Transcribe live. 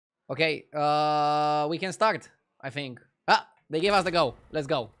Okay, we can start, I think. Ah, they gave us the go. Let's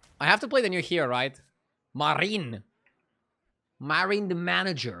go. I have to play the new hero, right? Marin. Marin the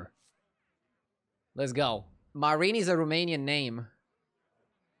manager. Let's go. Marin is a Romanian name.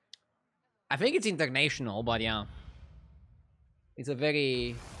 I think it's international, but yeah. It's a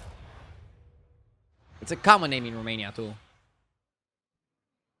very... It's a common name in Romania, too.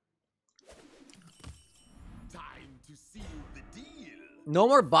 Time to seal the deal. No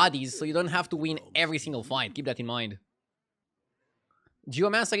more bodies, so you don't have to win every single fight. Keep that in mind.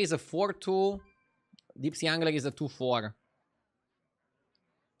 Geomancer is a 4-2. Deep Sea Angler is a 2-4.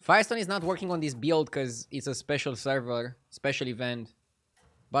 Hearthstone is not working on this build because it's a special server, special event.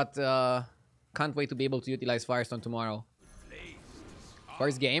 But can't wait to be able to utilize Hearthstone tomorrow.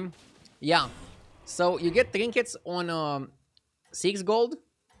 First game? Yeah. So you get trinkets on 6 gold.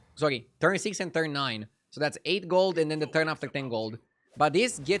 Sorry, turn 6 and turn 9. So that's 8 gold and then the turn after 10 gold. But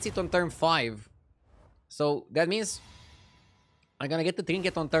this gets it on turn 5. So that means I'm gonna get the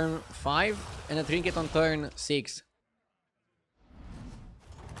trinket on turn 5 and a trinket on turn 6.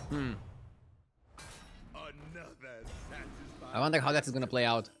 I wonder how that's gonna play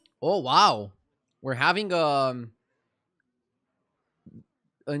out. Oh wow, we're having a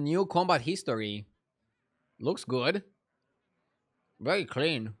new combat history. Looks good. Very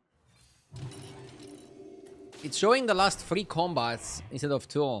clean. It's showing the last 3 combats instead of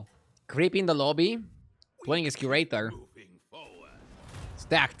 2. Creep in the lobby. Playing as curator.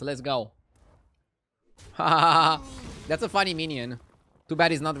 Stacked. Let's go. Haha. That's a funny minion. Too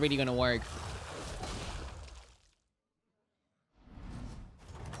bad it's not really gonna work.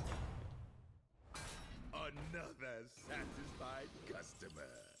 Another satisfied customer.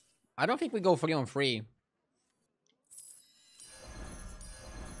 I don't think we go 3 on 3.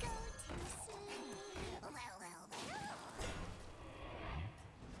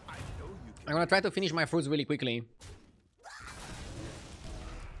 I'm gonna try to finish my fruits really quickly.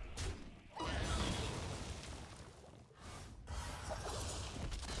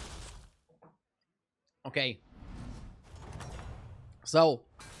 Okay. So,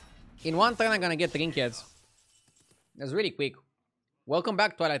 in one turn, I'm gonna get trinkets. That's really quick. Welcome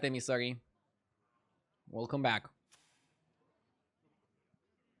back, Twilight Emissary. Welcome back.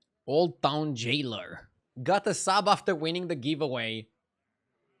 Old Town Jailer. Got a sub after winning the giveaway.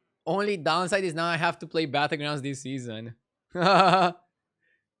 Only downside is now I have to play Battlegrounds this season. Dude,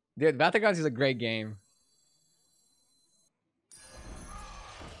 Battlegrounds is a great game.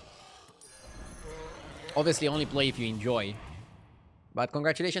 Obviously, only play if you enjoy. But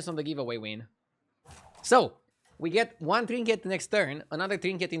congratulations on the giveaway win. So, we get 1 trinket next turn, another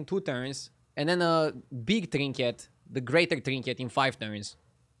trinket in 2 turns, and then a big trinket, the greater trinket in 5 turns.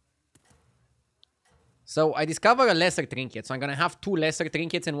 So, I discover a lesser trinket, so I'm gonna have 2 lesser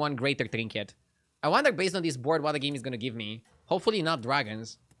trinkets and 1 greater trinket. I wonder, based on this board, what the game is gonna give me. Hopefully not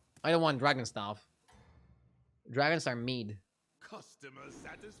dragons. I don't want dragon stuff. Dragons are mid. Customer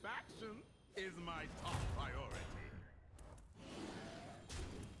satisfaction is my top priority.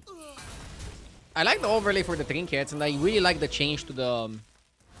 I like the overlay for the trinkets, and I really like the change to the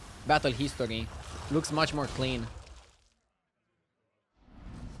battle history. Looks much more clean.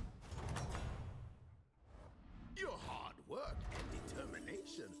 Your hard work and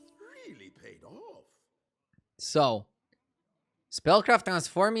determination really paid off. So, Spellcraft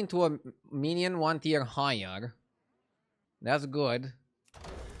transform into a minion 1 tier higher. That's good.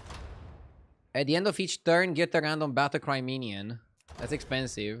 At the end of each turn, get a random Battlecry minion. That's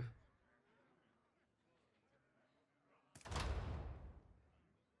expensive.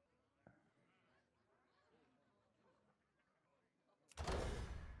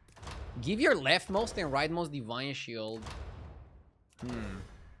 Give your leftmost and rightmost Divine Shield.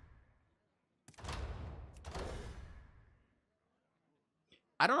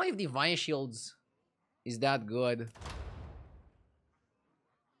 I don't know if Divine Shields is that good.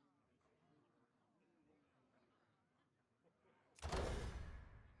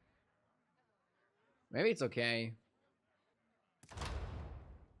 Maybe it's okay.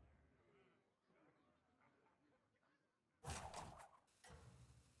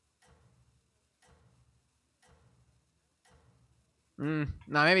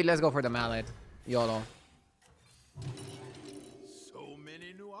 Nah, maybe let's go for the mallet. YOLO. So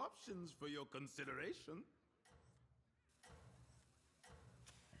many new options for your consideration.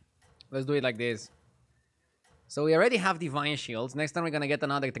 Let's do it like this. So we already have Divine Shields. Next time we're gonna get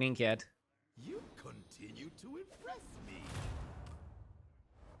another trinket. You continue to impress me.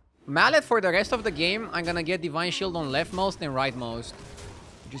 Mallet for the rest of the game, I'm gonna get Divine Shield on leftmost and rightmost,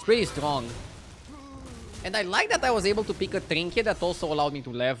 which is pretty strong. And I like that I was able to pick a trinket that also allowed me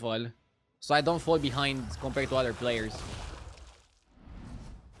to level. So I don't fall behind compared to other players.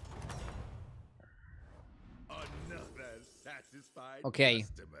 Another satisfied Okay.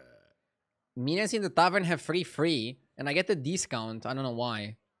 customer. Minions in the tavern have free, and I get a discount. I don't know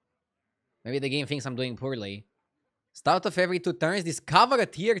why. Maybe the game thinks I'm doing poorly. Start of every 2 turns, discover a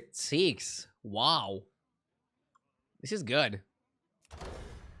tier 6. Wow. This is good.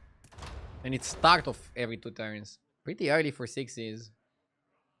 And it's start of every 2 turns. Pretty early for 6s.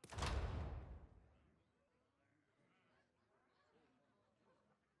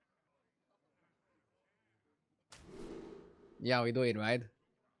 Yeah, we do it, right?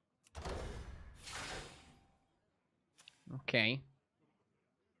 Okay.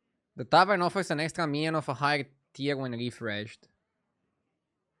 The tavern offers an extra minion of a higher tier when refreshed.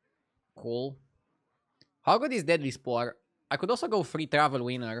 Cool. How good is Deadly Spore? I could also go free travel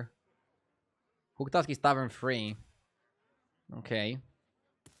winner. Hook task is tavern free. Okay.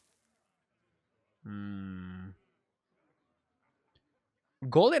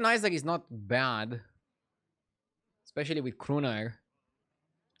 Golden Isaac is not bad. Especially with Kruner.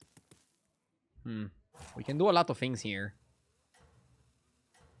 We can do a lot of things here.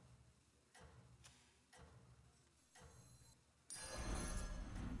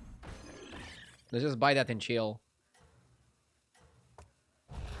 Let's just buy that and chill.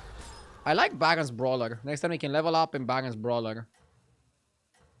 I like Baron's Brawler. Next time we can level up in Baron's Brawler.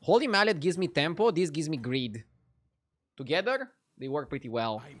 Holy Mallet gives me tempo. This gives me greed. Together, they work pretty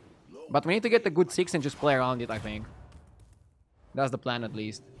well. But we need to get a good 6 and just play around it, I think. That's the plan, at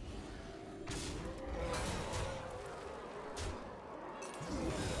least.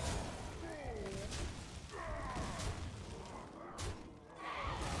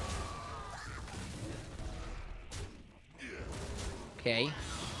 Okay.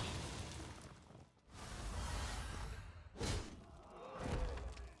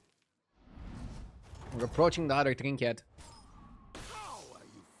 We're approaching the other trinket. How are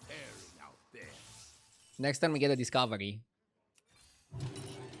you faring out there? Next time we get a discovery.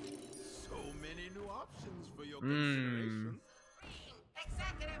 So many new options for your consideration.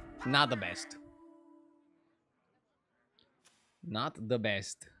 Not the best. Not the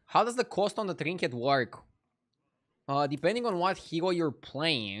best. How does the cost on the trinket work? Depending on what hero you're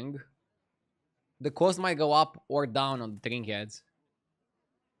playing, the cost might go up or down on the trinkets.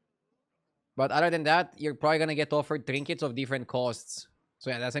 But other than that, you're probably gonna get offered trinkets of different costs. So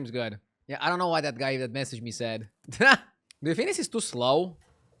yeah, that seems good. Yeah, I don't know what that guy that messaged me said. Do you think this is too slow?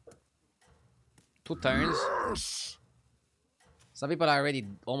 2 turns? Yes. Some people are already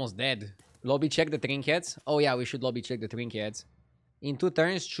almost dead. Lobby check the trinkets. Oh yeah, we should lobby check the trinkets. In 2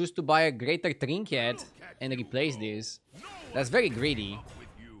 turns, choose to buy a greater trinket and replace this. That's very greedy.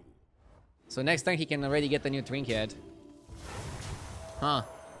 So next time he can already get a new trinket. Huh.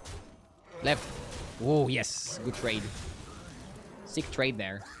 Left. Oh, yes. Good trade. Sick trade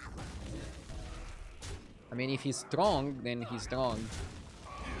there. I mean, if he's strong, then he's strong.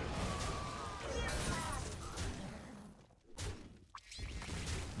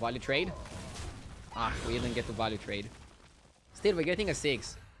 Value trade? Ah, we didn't get to value trade. Still, we're getting a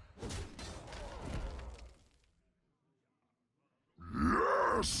 6.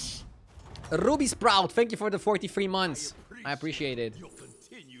 Yes. Ruby Sprout, thank you for the 43 months. I appreciate it. Your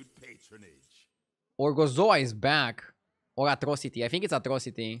continued patronage. Orgozoa is back. Or Atrocity. I think it's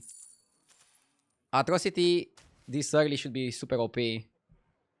Atrocity. Atrocity this early should be super OP.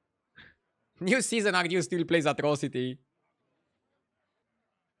 New season Ardew still plays Atrocity.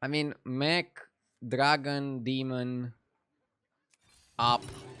 I mean, Mech, Dragon, Demon, Up,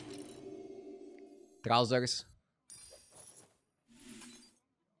 Trousers.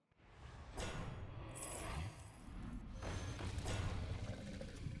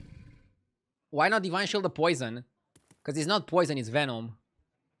 Why not Divine Shield the poison? Because it's not poison, it's Venom.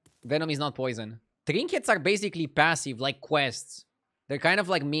 Venom is not poison. Trinkets are basically passive, like quests. They're kind of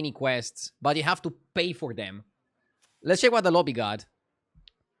like mini quests, but you have to pay for them. Let's check what the lobby got.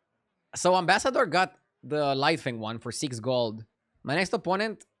 So Ambassador got the Lightfang one for 6 gold. My next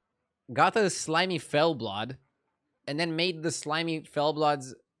opponent got a Slimy Fellblood, and then made the Slimy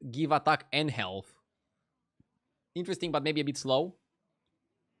Fellbloods give attack and health. Interesting, but maybe a bit slow.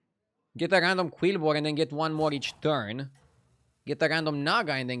 Get a random Quillbore and then get 1 more each turn. Get a random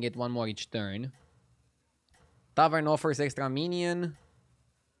Naga and then get 1 more each turn. Tavern offers extra minion.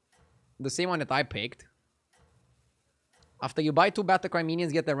 The same one that I picked. After you buy 2 Battlecry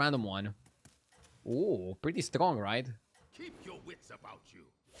minions, get a random one. Ooh, pretty strong, right? Keep your wits about you.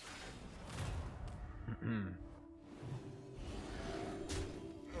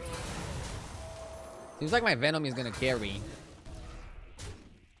 Seems like my Venom is gonna carry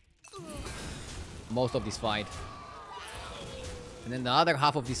most of this fight. And then the other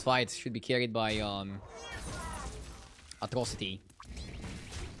half of this fight should be carried by Atrocity.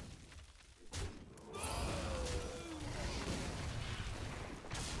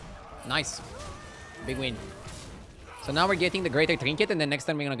 Nice. Big win. So now we're getting the greater trinket, and then next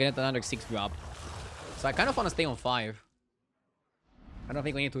time we're gonna get another 6 drop. So I kind of want to stay on 5. I don't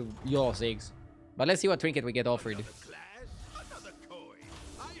think we need to YOLO 6. But let's see what trinket we get offered.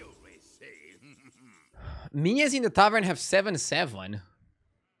 Minions in the tavern have 7-7.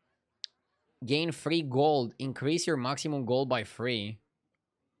 Gain free gold. Increase your maximum gold by 3.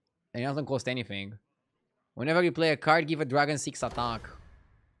 And it doesn't cost anything. Whenever you play a card, give a dragon 6 attack.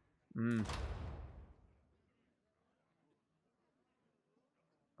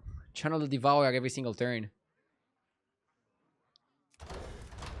 Channel the Devourer every single turn.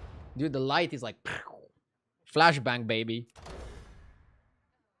 Dude, the light is like... Flashbang, baby.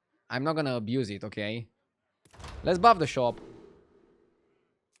 I'm not gonna abuse it, okay? Let's buff the shop.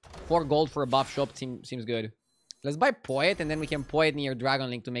 4 gold for a buff shop seems good. Let's buy Poet, and then we can Poet near Dragon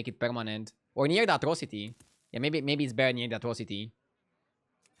Link to make it permanent. Or near the Atrocity. Yeah, maybe it's better near the Atrocity.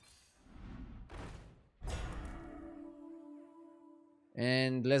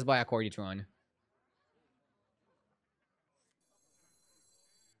 And let's buy a Corditron.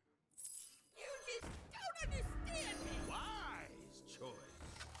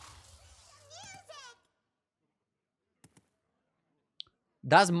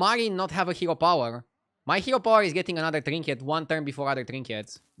 Does Mari not have a hero power? My hero power is getting another trinket 1 turn before other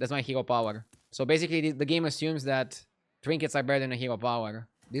trinkets. That's my hero power. So basically the game assumes that trinkets are better than a hero power.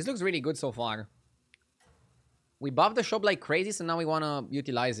 This looks really good so far. We buffed the shop like crazy, so now we want to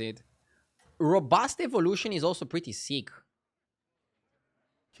utilize it. Robust Evolution is also pretty sick.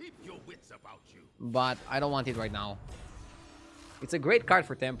 Keep your wits about you. But I don't want it right now. It's a great card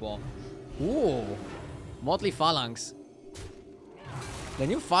for tempo. Ooh. Motley Phalanx. The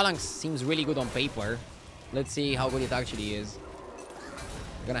new Phalanx seems really good on paper. Let's see how good it actually is.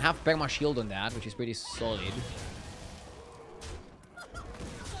 We're gonna have Perma Shield on that, which is pretty solid.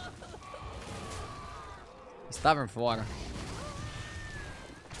 It's Tavern 4. Okay,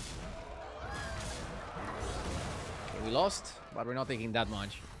 we lost, but we're not taking that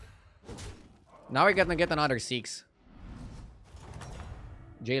much. Now we're gonna get another 6.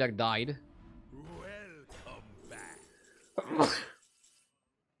 Jailer died. Welcome back.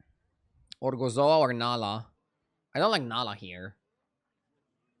 Orgozoa or Nala? I don't like Nala here.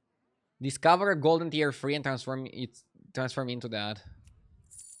 Discover a golden tier 3 and transform into that.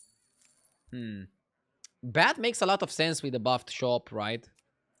 Bat makes a lot of sense with the buffed shop, right?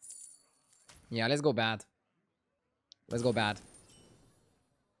 Yeah, let's go Bat. Let's go Bat.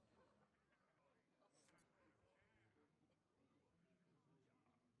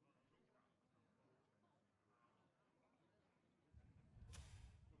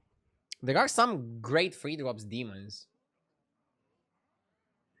 There are some great free drops demons.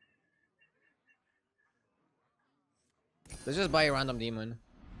 Let's just buy a random demon.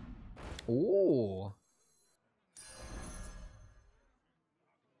 Ooh.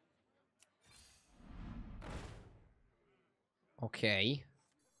 Okay.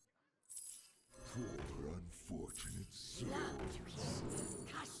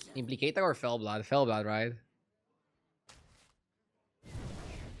 Implicator or Fellblood? Fellblood, right?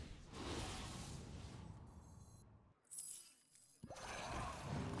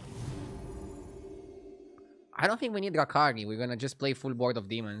 I don't think we need Drakari. We're gonna just play full board of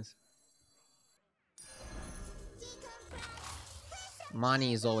demons.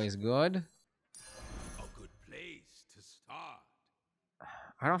 Money is always good. A good place to start.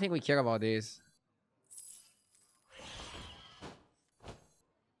 I don't think we care about this.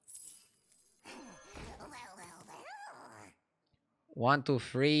 One, two,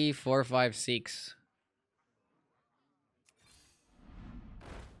 three, 4, 5, 6.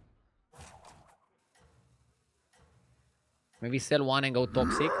 Maybe sell 1 and go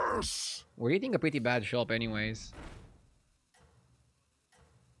toxic. We're eating a pretty bad shop anyways.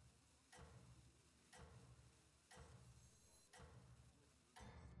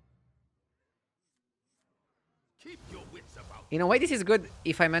 Keep your wits about. In a way, this is good.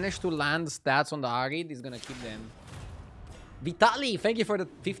 If I manage to land stats on the Arid, it's gonna keep them. Vitali, thank you for the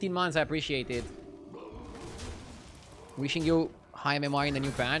 15 months. I appreciate it. Wishing you high MMR in the new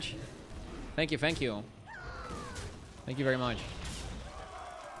patch. Thank you, thank you. Thank you very much.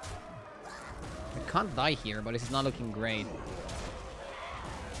 I can't die here, but this is not looking great.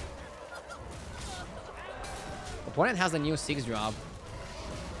 Opponent has a new 6 drop.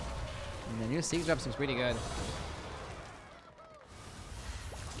 And the new 6-drop seems pretty good.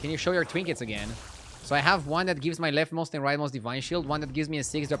 Can you show your trinkets again? So I have one that gives my leftmost and rightmost Divine Shield, one that gives me a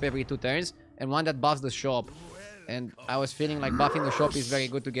 6-drop every 2 turns, and one that buffs the shop. And I was feeling like buffing the shop is very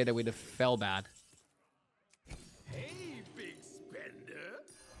good together with the Fellbat. Hey, big spender.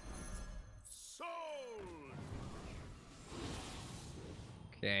 Sold.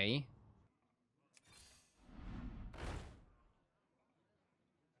 Okay.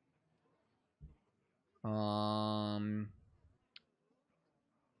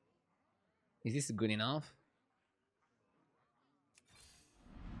 Is this good enough?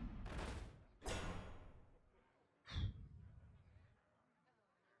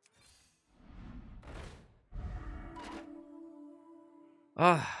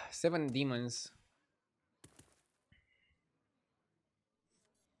 Ah, 7 demons.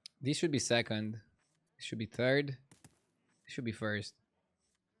 This should be second. This should be third. This should be first.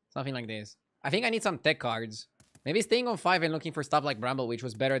 Something like this. I think I need some tech cards. Maybe staying on 5 and looking for stuff like Bramblewitch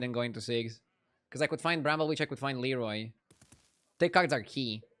was better than going to 6. Because I could find Bramblewitch, I could find Leroy. Tech cards are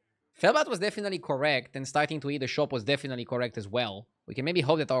key. Fellbat was definitely correct, and starting to eat the shop was definitely correct as well. We can maybe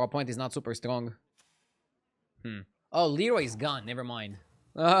hope that our opponent is not super strong. Oh, Leroy is gone. Never mind.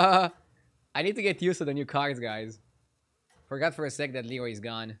 I need to get used to the new cards, guys. Forgot for a sec that Leroy is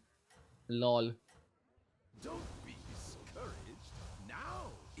gone. Lol. Don't be discouraged. Now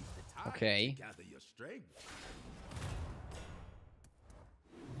is the time Okay. to gather your strength.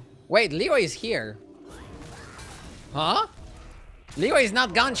 Wait, Leroy is here. Huh? Leroy is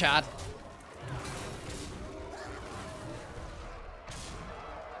not gone, chat.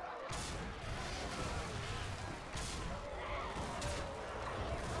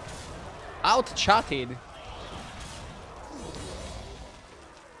 Out-chatted.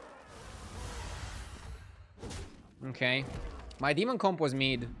 Okay. My demon comp was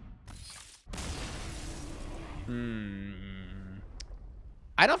mid.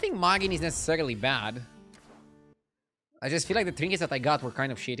 I don't think Magin is necessarily bad. I just feel like the trinkets that I got were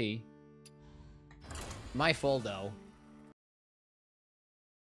kind of shitty. My fault, though.